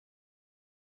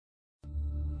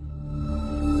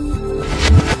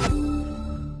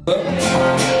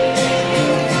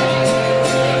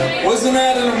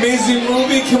amazing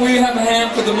movie. Can we have a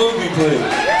hand for the movie, please?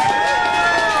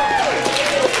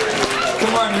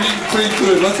 Come on, you're eating free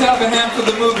food. Let's have a hand for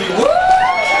the movie. Woo!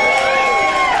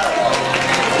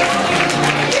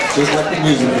 Just like the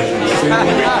music video.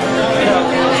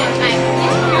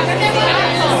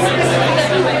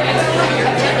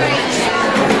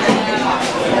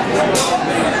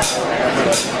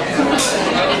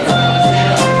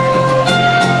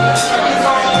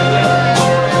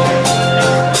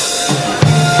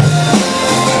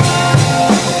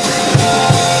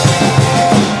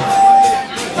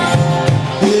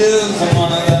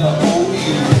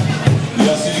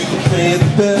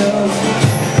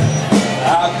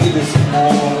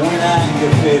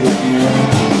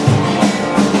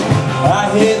 I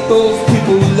hate those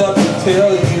people who love to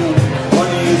tell you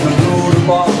money is the root of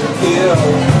all the kill.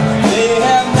 They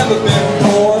have never been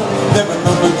poor, never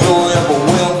known the joy of a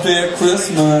welfare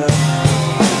Christmas.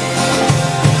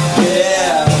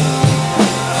 Yeah,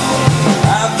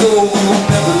 I know we will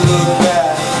never look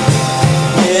back.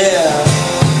 Yeah,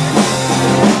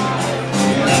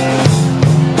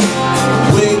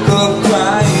 wake up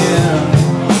crying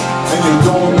and you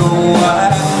don't know why.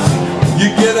 You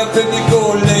get up and you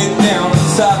go lay down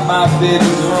inside my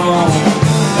baby's room.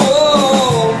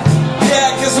 Oh, yeah,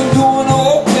 I guess I'm doing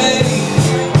okay.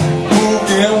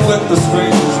 Moved in with the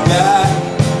strangest guy.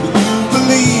 Would you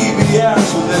believe he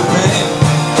actually meant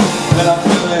that I'm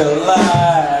really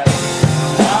alive?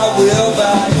 I will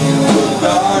buy you a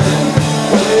garden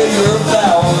where your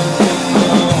flowers can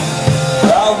bloom.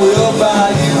 I will buy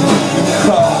you a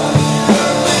car,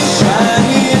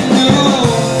 shiny and new.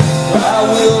 I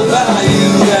will buy you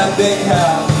that big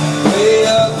house way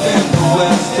up in the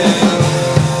West End.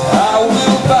 I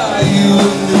will buy you a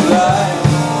new life.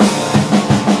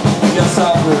 Yes, I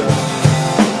will.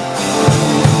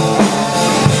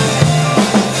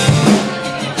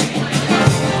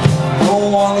 Know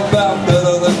all about that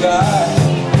other guy,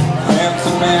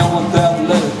 handsome man with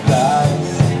athletic thighs.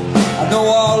 I know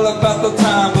all about the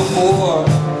time before,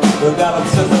 but that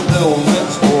upset the little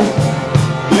rich boy.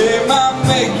 They might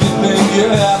make you think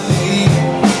you're happy,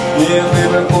 yeah,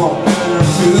 maybe for a minute or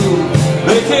two.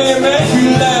 They can't make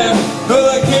you laugh, no,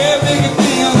 they can't make you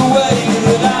feel the way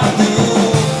that I do.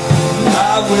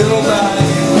 I will buy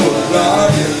you a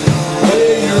garden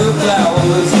where your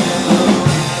flowers can bloom.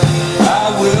 I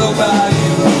will buy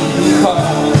you a new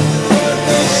car,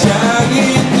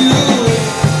 shiny and new.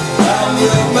 I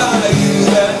will buy you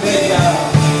that big house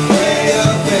way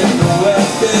up in the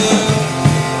West End.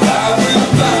 I will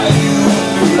buy you a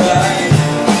new life.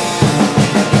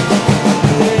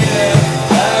 Yeah,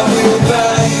 I will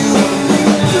buy you a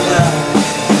new life.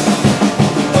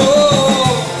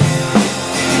 Oh,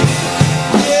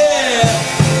 yeah,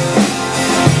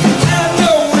 I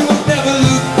know we will never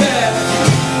look back.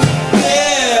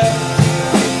 Yeah,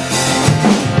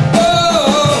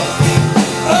 oh,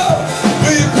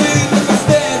 will you please let me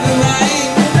stay tonight?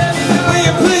 Will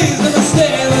you please let me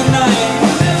stay tonight?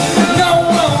 No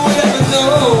one will ever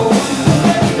know.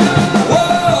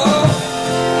 Whoa,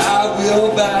 I will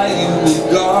buy you a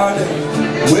garden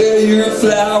where your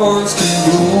flowers can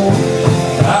bloom.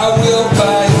 I will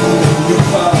buy you a new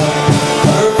car,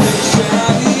 perfect,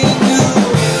 shiny and new.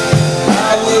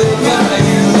 I will buy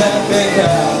you that big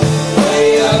house way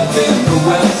up in the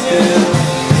West End.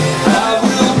 I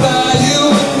will buy you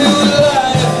a new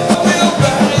life. I will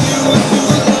buy you a new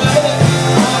life. Oh,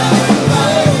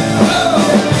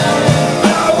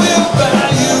 I will buy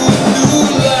you a new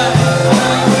life.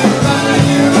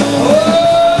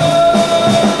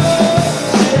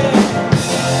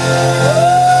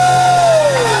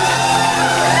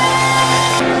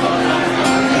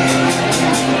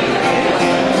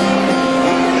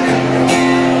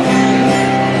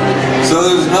 So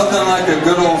there's nothing like a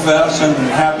good old-fashioned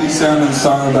happy sounding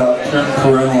song about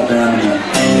parental abandonment.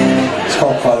 It's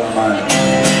called Father Mine.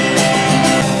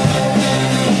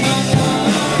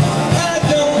 I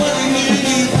don't want to hear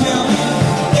you tell me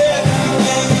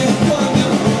everything is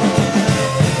wonderful.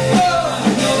 Oh,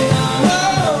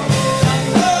 oh,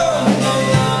 oh,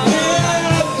 yeah,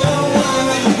 I don't want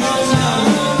to hear you tell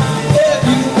me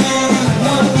everything is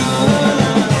wonderful.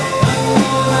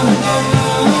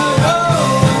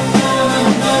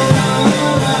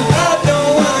 I don't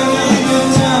want to hear you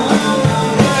tell me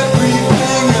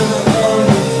everything is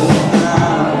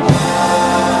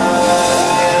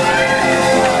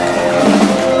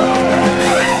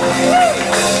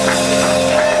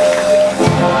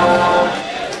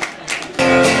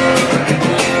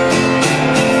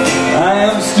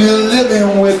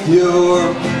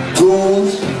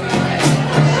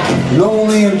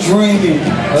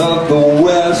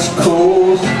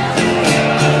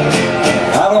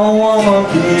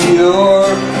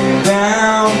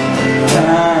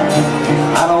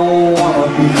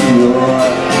your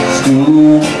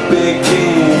school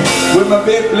begin with my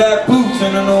big black boots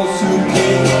and an old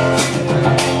suitcase.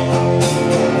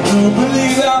 Do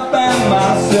believe I found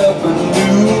myself a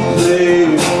new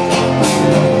place.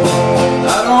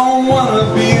 I don't wanna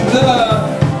be the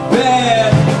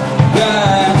bad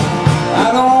guy. I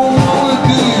don't wanna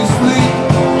do you sleep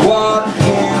walk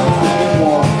dance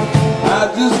anymore. I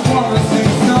just wanna see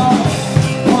some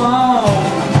palm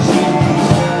trees.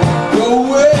 Go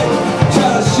away, try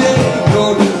to shake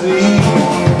your disease.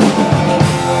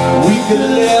 We could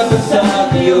live beside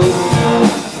the ocean,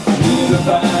 leave the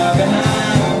fire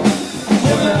behind,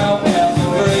 swim out past the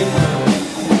break,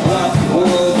 watch the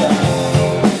world die.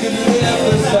 We could live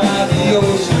beside the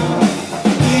ocean,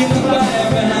 leave the fire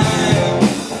behind,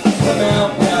 swim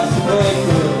out past the break,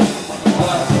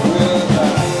 watch the world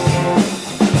die.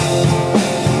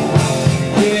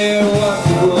 Yeah, watch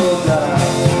the world die.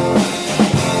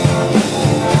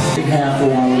 Big hand for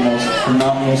one of the most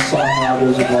phenomenal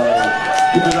songwriters of our life.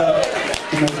 Give it up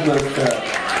to Mr. Phair.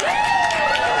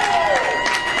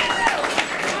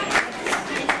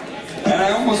 And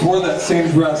I almost wore that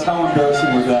same dress. How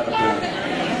embarrassing would that have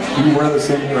been? You wear the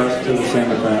same dress to the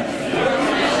same event.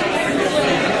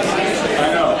 I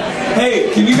know.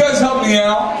 Hey, can you guys help me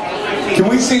out? Can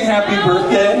we sing Happy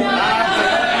Birthday?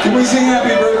 Can we sing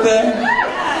Happy Birthday?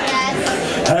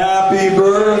 Happy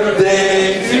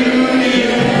birthday to you.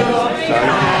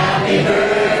 Happy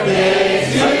birthday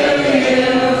to you.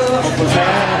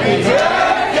 Happy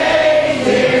birthday,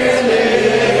 dear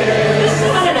Liz.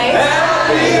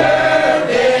 Happy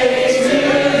birthday to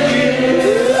you.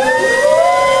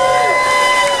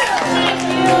 Thank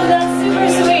you. That's super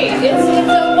sweet. It's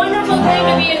a wonderful thing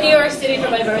to be in New York City for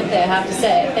my birthday, I have to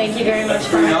say. Thank you very much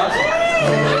for Pretty awesome.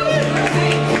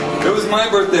 It was my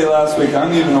birthday last week.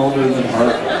 I'm even older than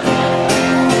her.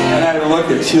 And I look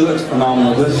at, she looks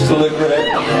phenomenal. Does she look great?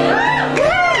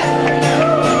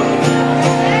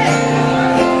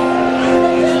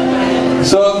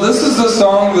 So this is a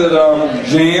song that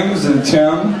James and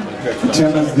Tim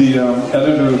is the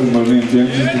editor of the movie and James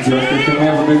is the director. Can we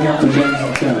have a big hand for James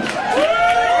and Tim?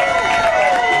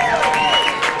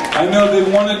 I know they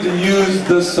wanted to use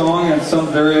this song in some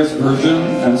various version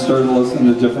and started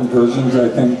listening to different versions. I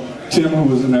think Tim, who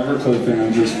was an Everclear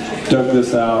fan, just dug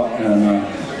this out and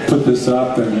put this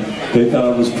up, and they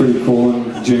thought it was pretty cool,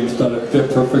 and James thought it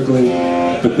fit perfectly,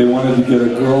 but they wanted to get a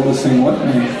girl to sing with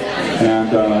me, and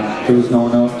there was no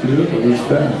one else to do it, but it was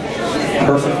Phair.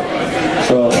 Perfect.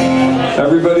 So,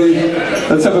 everybody,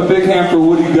 let's have a big hand for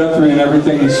Woody Guthrie and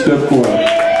everything he stood for.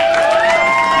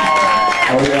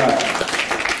 Oh yeah.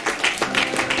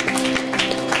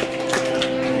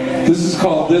 This is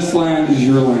called This Land Is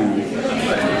Your Land.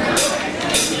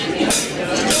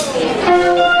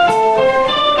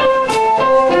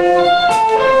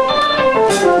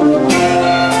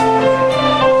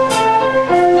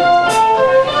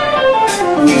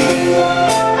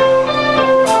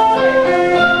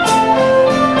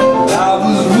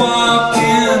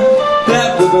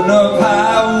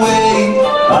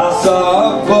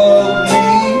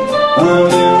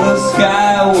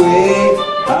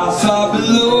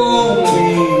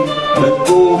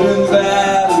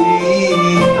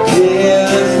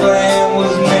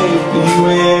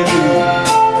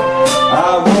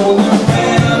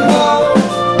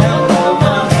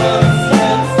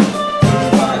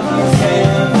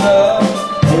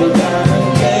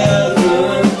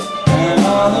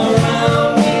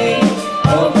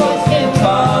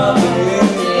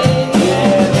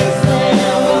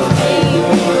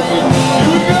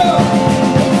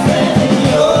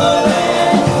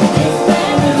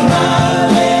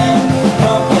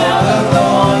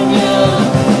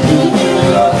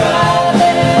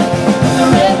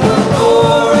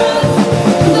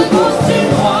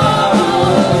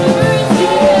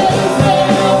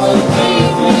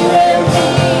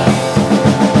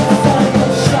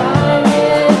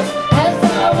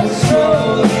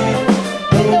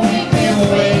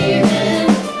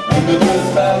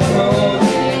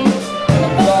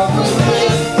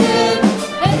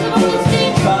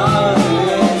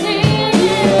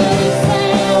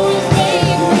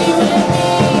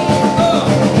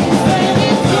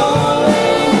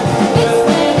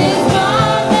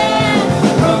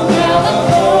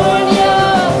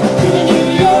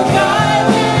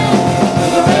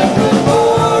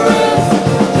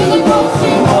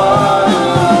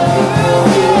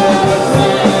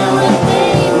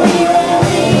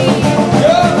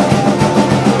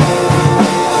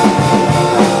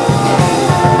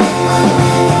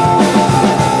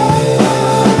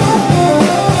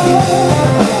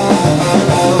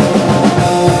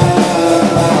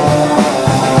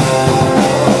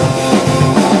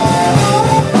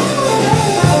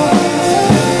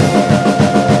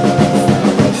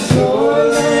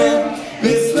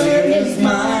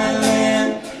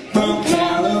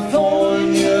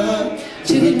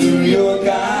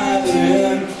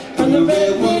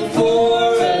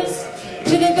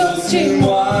 asking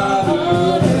why.